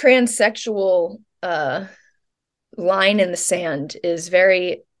true transsexual line in the sand is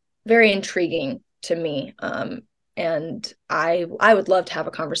very, very intriguing to me. And I would love to have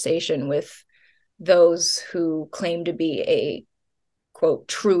a conversation with those who claim to be a quote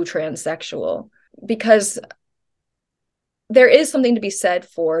true transsexual, because there is something to be said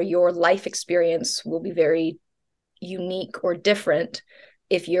for your life experience will be very unique or different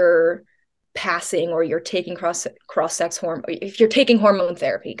if you're passing or you're taking cross sex hormone, if you're taking hormone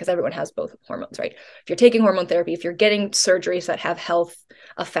therapy, because everyone has both hormones, right? If you're taking hormone therapy, if you're getting surgeries that have health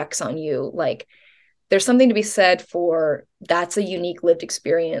effects on you, like there's something to be said for that's a unique lived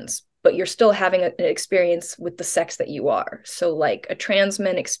experience, but you're still having an experience with the sex that you are. So like a trans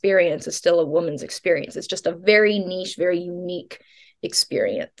men experience is still a woman's experience. It's just a very niche, very unique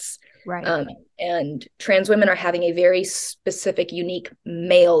experience. right. And trans women are having a very specific, unique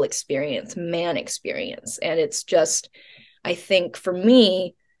male experience, man experience. And it's just, I think for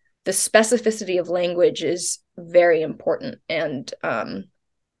me, the specificity of language is very important. And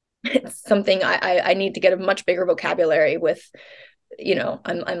it's something I need to get a much bigger vocabulary with.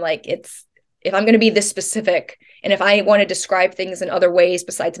 I'm like, if I'm going to be this specific, and if I want to describe things in other ways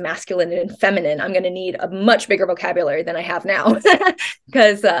besides masculine and feminine, I'm going to need a much bigger vocabulary than I have now,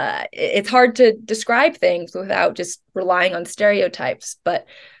 because it's hard to describe things without just relying on stereotypes. But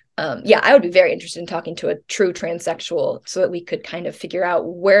yeah, I would be very interested in talking to a true transsexual so that we could kind of figure out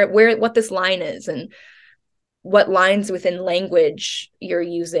what this line is and what lines within language you're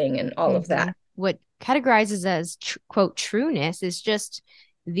using and all of that. What categorizes as quote trueness is just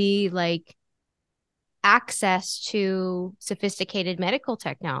the like access to sophisticated medical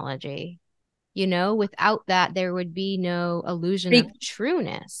technology. Without that there would be no illusion of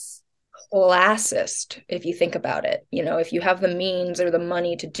trueness. Classist, if you think about it. If you have the means or the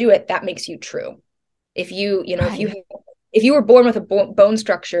money to do it, that makes you true. If you right. if you were born with a bone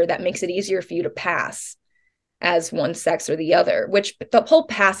structure that makes it easier for you to pass as one sex or the other, which the whole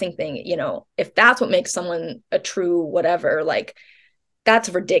passing thing, if that's what makes someone a true whatever, like that's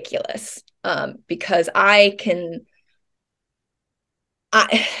ridiculous. Because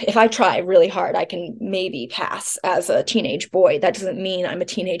if I try really hard, I can maybe pass as a teenage boy. That doesn't mean I'm a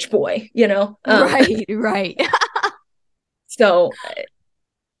teenage boy, Right. So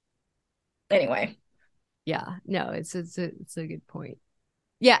anyway. Yeah, no, it's a good point.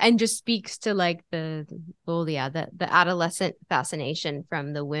 Yeah, and just speaks to like the adolescent fascination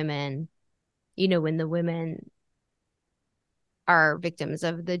from the women, when the women are victims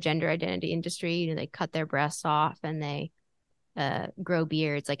of the gender identity industry, they cut their breasts off and they grow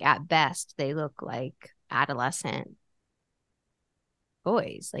beards. Like at best, they look like adolescent.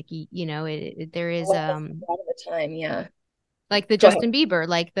 boys. Like there is A lot of the time, yeah. like the Go ahead. Justin Bieber,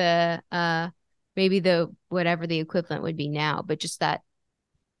 like the maybe the whatever the equivalent would be now, but just that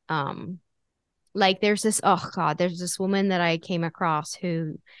um like there's this, oh God, there's this woman that I came across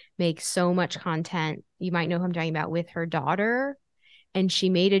who makes so much content. You might know who I'm talking about, with her daughter. And she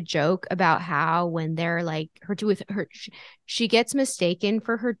made a joke about how when they're like her with her, she gets mistaken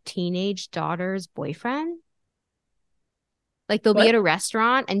for her teenage daughter's boyfriend. Like they'll be What? at a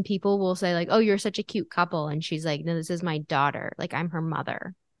restaurant and people will say like, "Oh, you're such a cute couple," and she's like, "No, this is my daughter. Like I'm her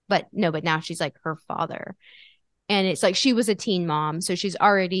mother." But no, but now she's like her father. And it's like she was a teen mom, so she's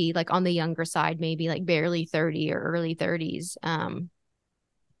already like on the younger side, maybe like barely 30 or early 30s. And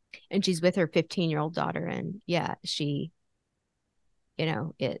she's with her 15-year-old daughter, and yeah, she,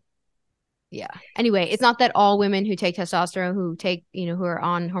 it, yeah. Anyway, it's not that all women who take testosterone, who take, who are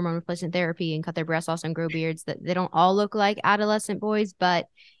on hormone replacement therapy and cut their breasts off and grow beards, that they don't all look like adolescent boys, but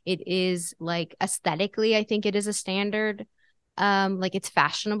it is like aesthetically, I think it is a standard. Like it's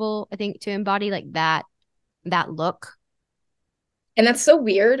fashionable, I think, to embody like that look. And that's so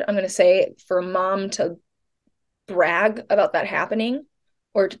weird, I'm going to say, for a mom to brag about that happening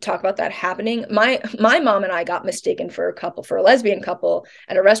or to talk about that happening. My mom and I got mistaken for a couple, for a lesbian couple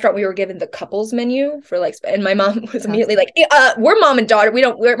at a restaurant. We were given the couples menu for like, and my mom was immediately like, we're mom and daughter.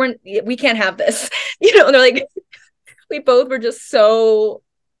 We can't have this. And they're like, we both were just so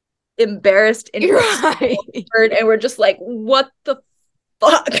embarrassed and Right. and we're just like, what the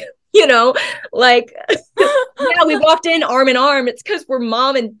fuck? Like, yeah, we walked in arm in arm. It's because we're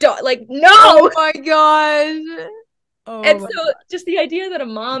mom and daughter. Like, no. Oh my gosh. And so just the idea that a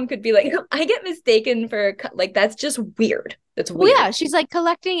mom could be like, I get mistaken for, like, that's just weird. That's weird. Well, yeah, she's like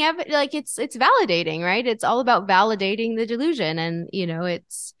collecting evidence, like it's validating, right? It's all about validating the delusion. And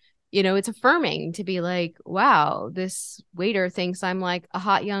it's affirming to be like, wow, this waiter thinks I'm like a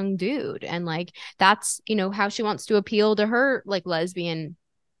hot young dude. And like that's, how she wants to appeal to her like lesbian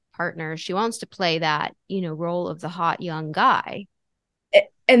partner. She wants to play that, role of the hot young guy.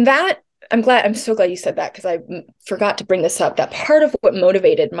 And that, I'm so glad you said that, because I forgot to bring this up. That part of what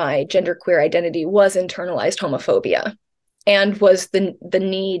motivated my genderqueer identity was internalized homophobia, and was the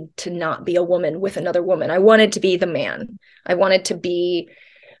need to not be a woman with another woman. I wanted to be the man. I wanted to be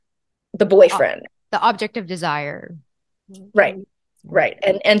the boyfriend. The object of desire. Right. Right.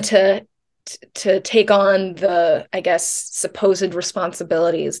 And to take on the, I guess, supposed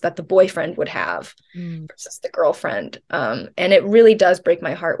responsibilities that the boyfriend would have versus the girlfriend. And it really does break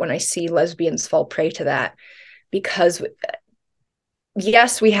my heart when I see lesbians fall prey to that, because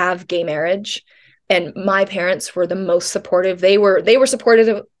yes, we have gay marriage, and my parents were the most supportive. They were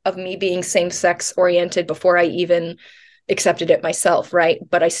supportive of me being same-sex oriented before I even accepted it myself, right?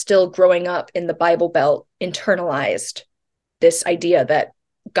 But I still, growing up in the Bible Belt, internalized this idea that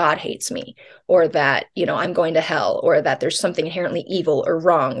God hates me, or that, I'm going to hell, or that there's something inherently evil or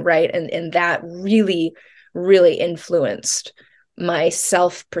wrong, right? And that really, really influenced my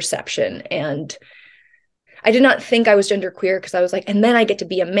self-perception. And I did not think I was genderqueer because I was like, and then I get to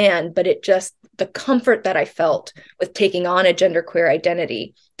be a man. But it just, the comfort that I felt with taking on a genderqueer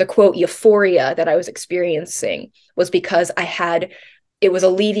identity, the quote euphoria that I was experiencing, was because it was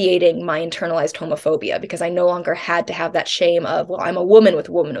alleviating my internalized homophobia, because I no longer had to have that shame of, well, I'm a woman with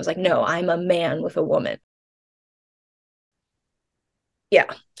a woman. It was like, no, I'm a man with a woman. Yeah.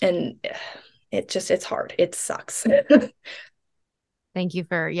 And it's hard. It sucks. Thank you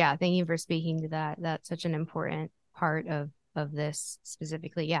for speaking to that. That's such an important part of this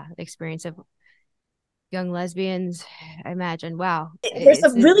specifically. Yeah. The experience of young lesbians, I imagine. Wow. There's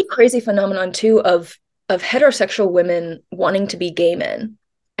a really crazy phenomenon too of heterosexual women wanting to be gay men.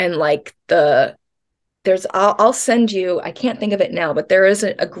 And like I'll send you, I can't think of it now, but there is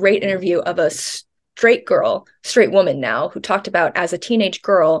a great interview of a straight woman now, who talked about, as a teenage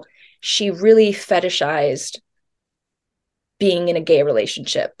girl, she really fetishized being in a gay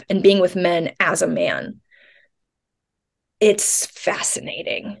relationship and being with men as a man. It's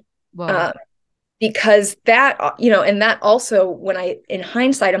fascinating. Because that, and that also, in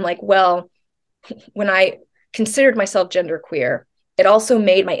hindsight, I'm like, well, when I considered myself genderqueer, it also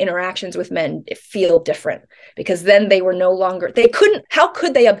made my interactions with men feel different, because then they were no longer, how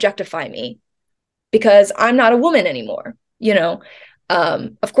could they objectify me? Because I'm not a woman anymore,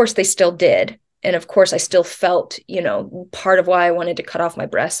 of course they still did. And of course I still felt, part of why I wanted to cut off my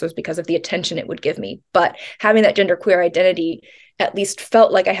breasts was because of the attention it would give me. But having that genderqueer identity at least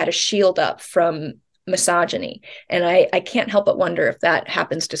felt like I had a shield up from misogyny. And I can't help but wonder if that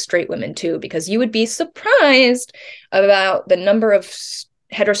happens to straight women too, because you would be surprised about the number of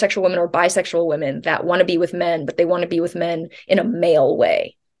heterosexual women or bisexual women that want to be with men, but they want to be with men in a male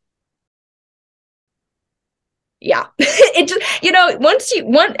way. Yeah. It just,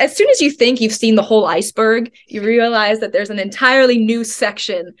 as soon as you think you've seen the whole iceberg, you realize that there's an entirely new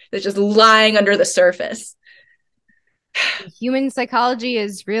section that's just lying under the surface. Human psychology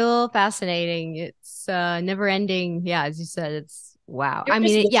is real fascinating. It's never ending. Yeah, as you said, it's wow. I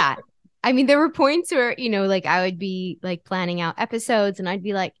mean, yeah. I mean, there were points where, like I would be like planning out episodes and I'd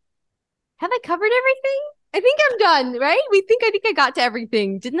be like, have I covered everything? I think I'm done, right? I think I got to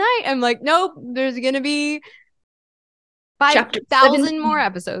everything, didn't I? I'm like, nope, there's going to be 5,000 more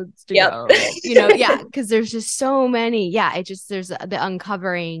episodes to go. Yeah, because there's just so many. Yeah, there's the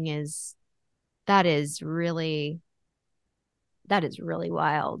uncovering that is really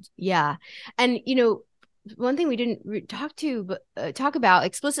wild. Yeah. And one thing we didn't talk about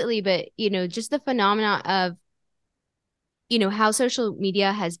explicitly, but just the phenomena of how social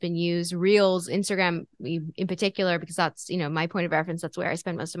media has been used, Reels, Instagram in particular, because that's my point of reference, that's where I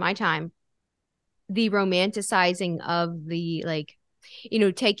spend most of my time. The romanticizing of the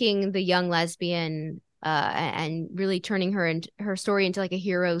taking the young lesbian and really turning her story into like a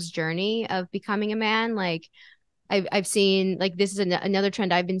hero's journey of becoming a man. Like I've seen, like, this is another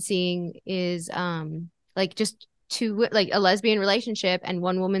trend I've been seeing is like just two, like a lesbian relationship, and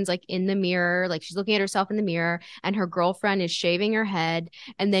one woman's like in the mirror, like she's looking at herself in the mirror, and her girlfriend is shaving her head,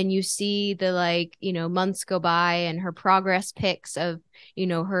 and then you see the months go by and her progress pics of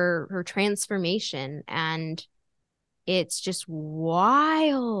her transformation, and it's just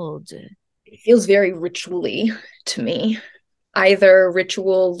wild. It feels very ritually to me. Either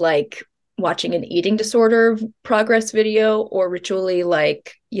ritual like watching an eating disorder progress video, or ritually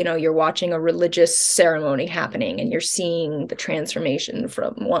like you're watching a religious ceremony happening and you're seeing the transformation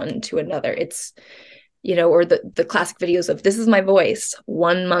from one to another. It's or the classic videos of, this is my voice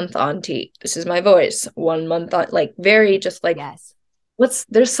 1 month on T, this is my voice 1 month on, like very just like, yes,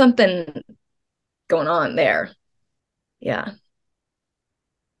 there's something going on there. Yeah.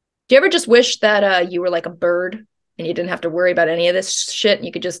 Do you ever just wish that you were like a bird and you didn't have to worry about any of this shit and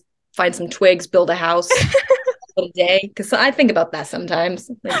you could just find some twigs, build a house a day? Because I think about that sometimes.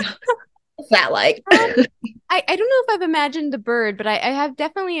 Like, what's that like? I don't know if I've imagined the bird, but I have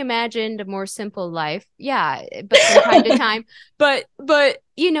definitely imagined a more simple life. Yeah, but from time to time. But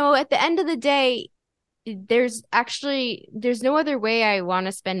at the end of the day, there's no other way I want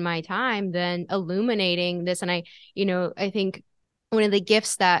to spend my time than illuminating this. And I think one of the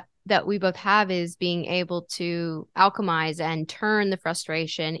gifts that we both have is being able to alchemize and turn the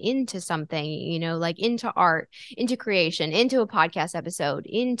frustration into something, like into art, into creation, into a podcast episode,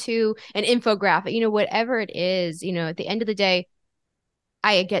 into an infographic, whatever it is. At the end of the day,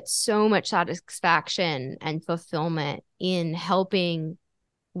 I get so much satisfaction and fulfillment in helping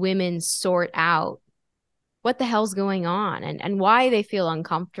women sort out what the hell's going on and why they feel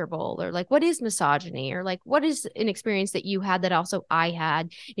uncomfortable, or like, what is misogyny, or like, what is an experience that you had that also I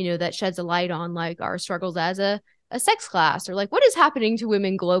had, that sheds a light on like our struggles as a sex class, or like what is happening to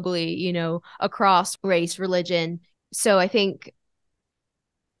women globally, across race, religion. So I think,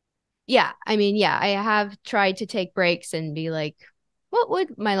 yeah, I mean, yeah, I have tried to take breaks and be like, what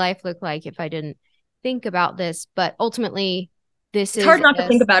would my life look like if I didn't think about this? But ultimately, it's hard not to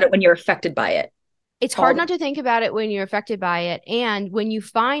think about it when you're affected by it. It's hard not to think about it when you're affected by it. And when you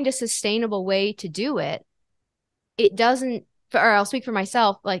find a sustainable way to do it, it doesn't, or I'll speak for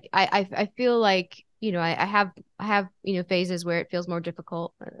myself. Like I feel like, I have, phases where it feels more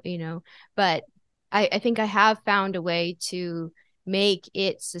difficult, but I think I have found a way to make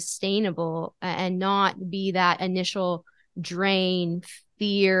it sustainable and not be that initial drain,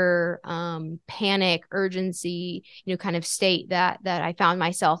 fear, panic, urgency, kind of state that I found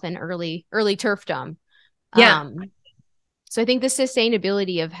myself in early TERFdom. Yeah. So I think the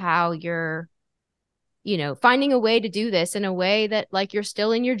sustainability of how you're, finding a way to do this in a way that like you're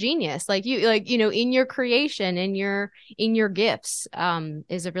still in your genius, like you, like, in your creation, in your gifts,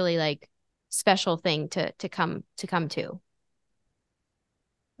 is a really like special thing to come to.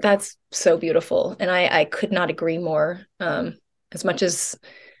 That's so beautiful. And I could not agree more. As much as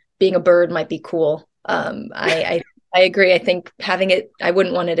being a bird might be cool, I agree. I think having it, I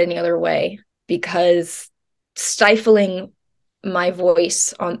wouldn't want it any other way, because stifling my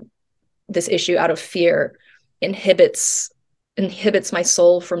voice on this issue out of fear inhibits my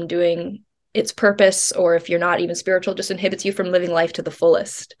soul from doing its purpose, or if you're not even spiritual, just inhibits you from living life to the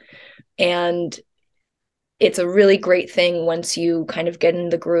fullest. And it's a really great thing once you kind of get in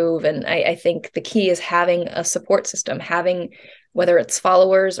the groove. And I think the key is having a support system, having, whether it's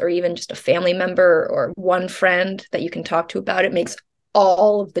followers or even just a family member or one friend that you can talk to about it, makes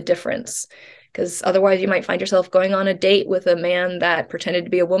all of the difference. Because otherwise you might find yourself going on a date with a man that pretended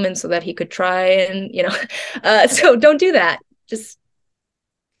to be a woman so that he could try and, so don't do that. Just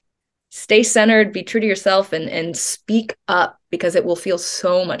stay centered, be true to yourself, and speak up, because it will feel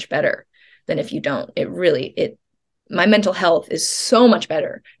so much better than if you don't. My mental health is so much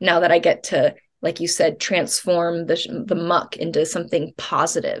better now that I get to, like you said, transform the muck into something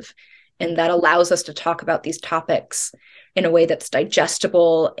positive. And that allows us to talk about these topics in a way that's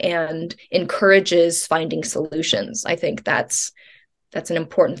digestible and encourages finding solutions. I think that's an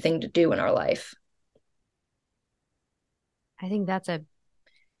important thing to do in our life. I think that's a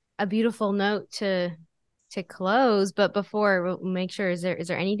beautiful note to close. But before, we'll make sure, is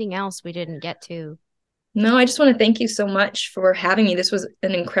there anything else we didn't get to? No, I just want to thank you so much for having me. This was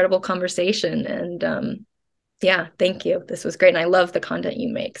an incredible conversation. And yeah, thank you. This was great. And I love the content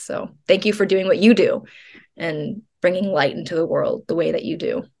you make. So thank you for doing what you do and bringing light into the world the way that you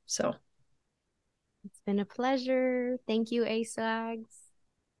do. So it's been a pleasure. Thank you, ASAGS.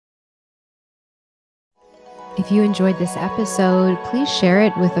 If you enjoyed this episode, please share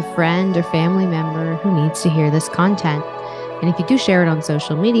it with a friend or family member who needs to hear this content. And if you do share it on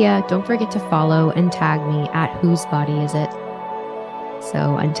social media, don't forget to follow and tag me at Whose Body Is It?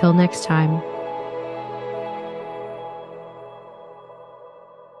 So until next time.